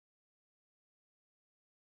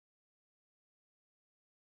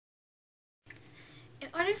In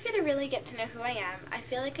order for you to really get to know who I am, I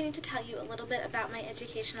feel like I need to tell you a little bit about my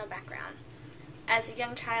educational background. As a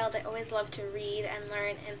young child, I always loved to read and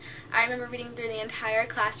learn, and I remember reading through the entire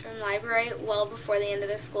classroom library well before the end of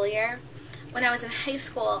the school year. When I was in high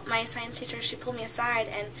school, my science teacher, she pulled me aside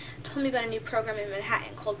and told me about a new program in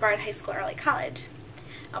Manhattan called Bard High School Early College.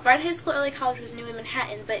 Bard High School Early College was new in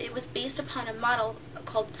Manhattan, but it was based upon a model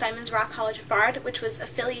called Simon's Rock College of Bard, which was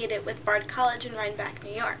affiliated with Bard College in Rhinebeck, New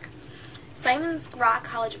York. Simon's Rock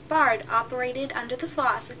College of Bard operated under the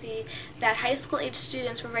philosophy that high school-age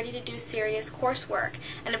students were ready to do serious coursework,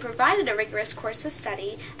 and it provided a rigorous course of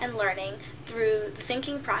study and learning through the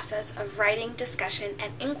thinking process of writing, discussion,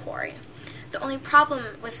 and inquiry. The only problem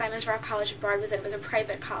with Simon's Rock College of Bard was that it was a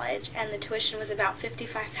private college, and the tuition was about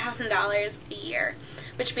 $55,000 a year,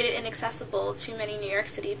 which made it inaccessible to many New York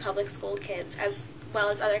City public school kids as well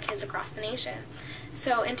as other kids across the nation.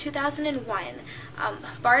 So in 2001,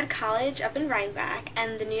 Bard College up in Rhinebeck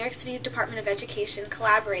and the New York City Department of Education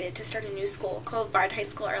collaborated to start a new school called Bard High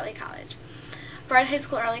School Early College. Bard High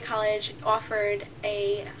School Early College offered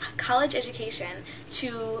a college education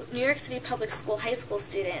to New York City public school high school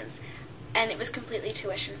students, and it was completely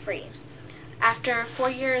tuition-free. After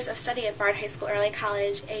 4 years of study at Bard High School Early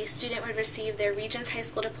College, a student would receive their Regents High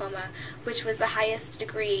School diploma, which was the highest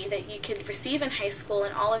degree that you could receive in high school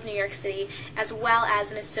in all of New York City, as well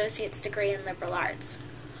as an associate's degree in liberal arts.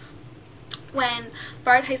 When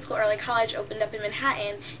Bard High School Early College opened up in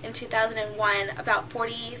Manhattan in 2001, about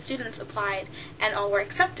 40 students applied and all were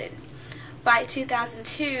accepted. By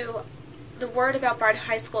 2002, the word about Bard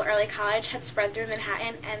High School Early College had spread through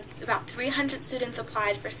Manhattan, and about 300 students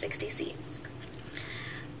applied for 60 seats.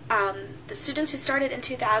 The students who started in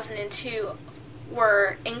 2002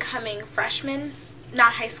 were incoming freshmen,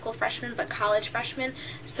 not high school freshmen, but college freshmen.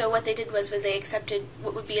 So what they did was they accepted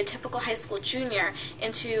what would be a typical high school junior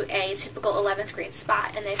into a typical 11th grade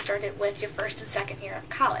spot, and they started with your first and second year of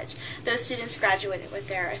college. Those students graduated with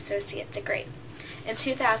their associate degree. In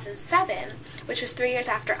 2007, which was 3 years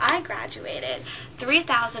after I graduated,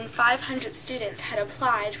 3,500 students had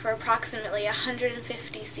applied for approximately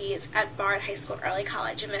 150 seats at Bard High School Early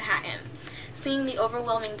College in Manhattan. Seeing the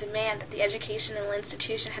overwhelming demand that the educational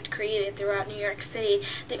institution had created throughout New York City,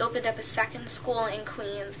 they opened up a second school in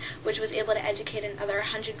Queens, which was able to educate another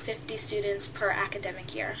 150 students per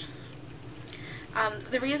academic year.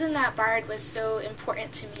 The reason that Bard was so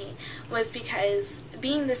important to me was because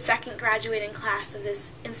being the second graduating class of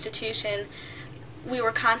this institution, we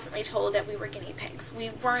were constantly told that we were guinea pigs.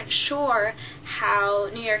 We weren't sure how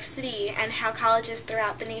New York City and how colleges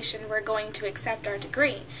throughout the nation were going to accept our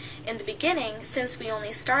degree. In the beginning, since we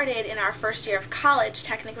only started in our first year of college,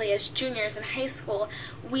 technically as juniors in high school,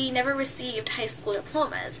 we never received high school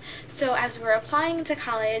diplomas. So as we were applying to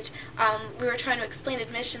college, we were trying to explain to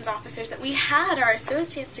admissions officers that we had our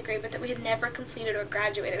associate's degree, but that we had never completed or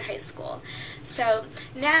graduated high school. So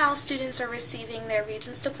now students are receiving their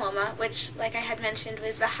Regents diploma, which, like I had mentioned,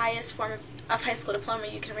 was the highest form of high school diploma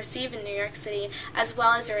you can receive in New York City, as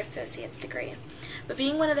well as your associate's degree. But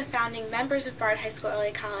being one of the founding members of Bard High School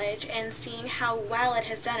Early College and seeing how well it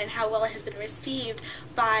has done and how well it has been received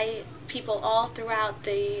by people all throughout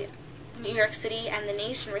the New York City and the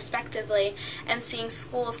nation respectively, and seeing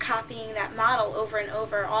schools copying that model over and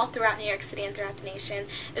over all throughout New York City and throughout the nation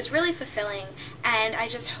is really fulfilling. And I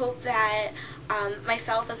just hope that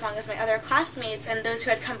myself, as long as my other classmates and those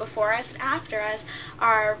who had come before us and after us,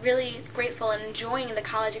 are really grateful and enjoying the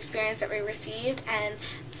college experience that we received, and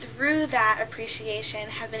through that appreciation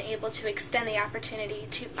have been able to extend the opportunity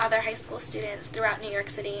to other high school students throughout New York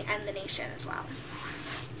City and the nation as well.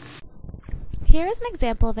 Here is an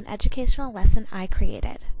example of an educational lesson I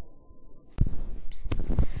created.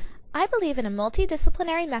 I believe in a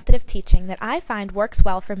multidisciplinary method of teaching that I find works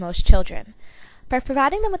well for most children. By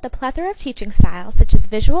providing them with a plethora of teaching styles, such as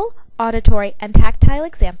visual, auditory, and tactile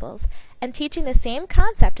examples, and teaching the same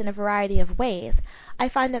concept in a variety of ways, I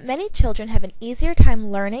find that many children have an easier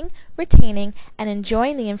time learning, retaining, and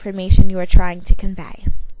enjoying the information you are trying to convey.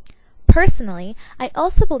 Personally, I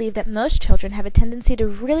also believe that most children have a tendency to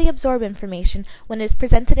really absorb information when it is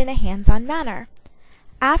presented in a hands-on manner.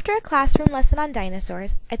 After a classroom lesson on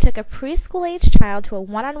dinosaurs, I took a preschool-age child to a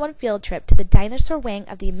one-on-one field trip to the dinosaur wing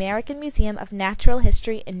of the American Museum of Natural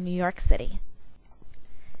History in New York City.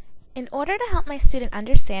 In order to help my student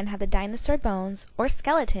understand how the dinosaur bones, or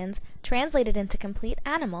skeletons, translated into complete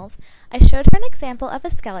animals, I showed her an example of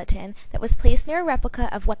a skeleton that was placed near a replica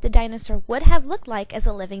of what the dinosaur would have looked like as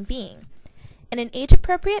a living being. In an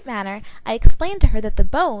age-appropriate manner, I explained to her that the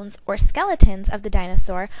bones, or skeletons, of the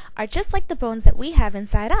dinosaur are just like the bones that we have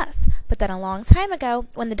inside us, but that a long time ago,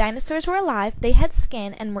 when the dinosaurs were alive, they had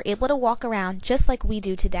skin and were able to walk around just like we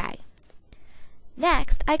do today.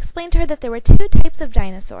 Next, I explained to her that there were two types of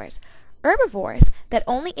dinosaurs: herbivores that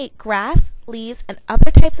only ate grass, leaves, and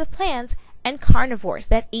other types of plants, and carnivores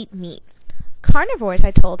that ate meat. Carnivores,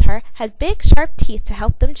 I told her, had big sharp teeth to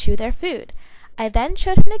help them chew their food. I then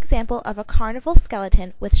showed her an example of a carnival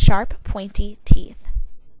skeleton with sharp, pointy teeth.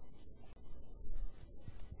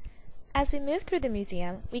 As we moved through the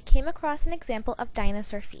museum, we came across an example of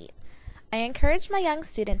dinosaur feet. I encouraged my young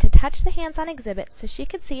student to touch the hands-on exhibit so she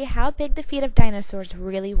could see how big the feet of dinosaurs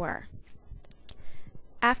really were.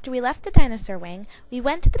 After we left the dinosaur wing, we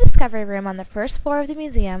went to the discovery room on the first floor of the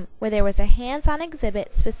museum, where there was a hands-on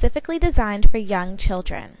exhibit specifically designed for young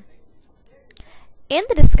children. In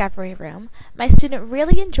the discovery room, my student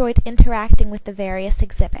really enjoyed interacting with the various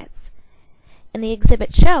exhibits. In the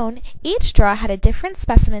exhibit shown, each drawer had a different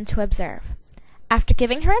specimen to observe. After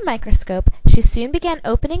giving her a microscope, she soon began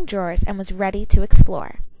opening drawers and was ready to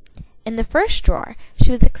explore. In the first drawer,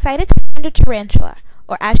 she was excited to find a tarantula,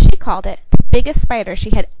 or as she called it, the biggest spider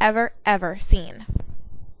she had ever seen.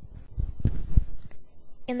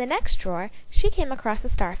 In the next drawer, she came across a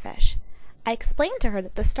starfish. I explained to her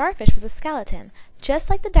that the starfish was a skeleton, just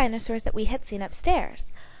like the dinosaurs that we had seen upstairs.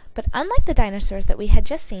 But unlike the dinosaurs that we had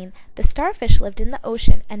just seen, the starfish lived in the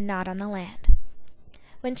ocean and not on the land.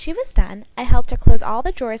 When she was done, I helped her close all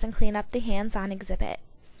the drawers and clean up the hands-on exhibit.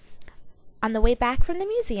 On the way back from the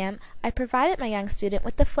museum, I provided my young student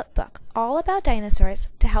with the flip book, all about dinosaurs,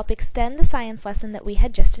 to help extend the science lesson that we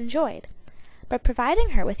had just enjoyed. By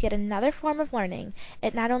providing her with yet another form of learning,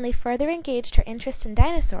 it not only further engaged her interest in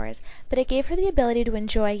dinosaurs, but it gave her the ability to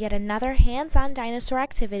enjoy yet another hands-on dinosaur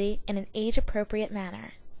activity in an age-appropriate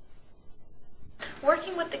manner.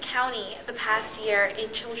 Working with the county the past year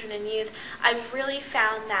in children and youth, I've really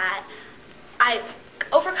found that I've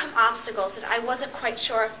overcome obstacles that I wasn't quite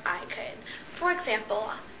sure if I could. For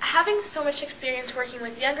example, having so much experience working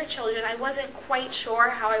with younger children, I wasn't quite sure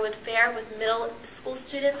how I would fare with middle school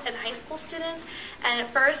students and high school students, and at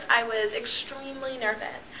first I was extremely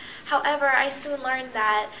nervous. However, I soon learned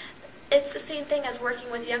that it's the same thing as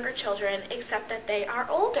working with younger children, except that they are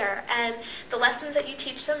older, and the lessons that you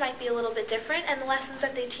teach them might be a little bit different, and the lessons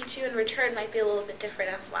that they teach you in return might be a little bit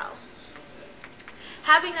different as well.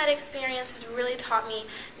 Having that experience has really taught me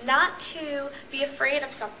not to be afraid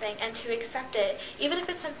of something and to accept it, even if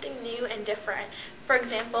it's something new and different. For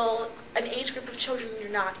example, an age group of children you're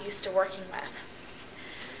not used to working with.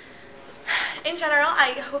 In general,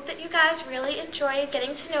 I hope that you guys really enjoyed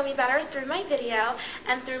getting to know me better through my video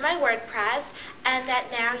and through my WordPress, and that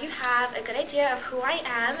now you have a good idea of who I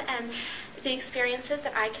am and the experiences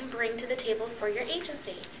that I can bring to the table for your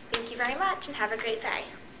agency. Thank you very much and have a great day.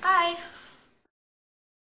 Bye!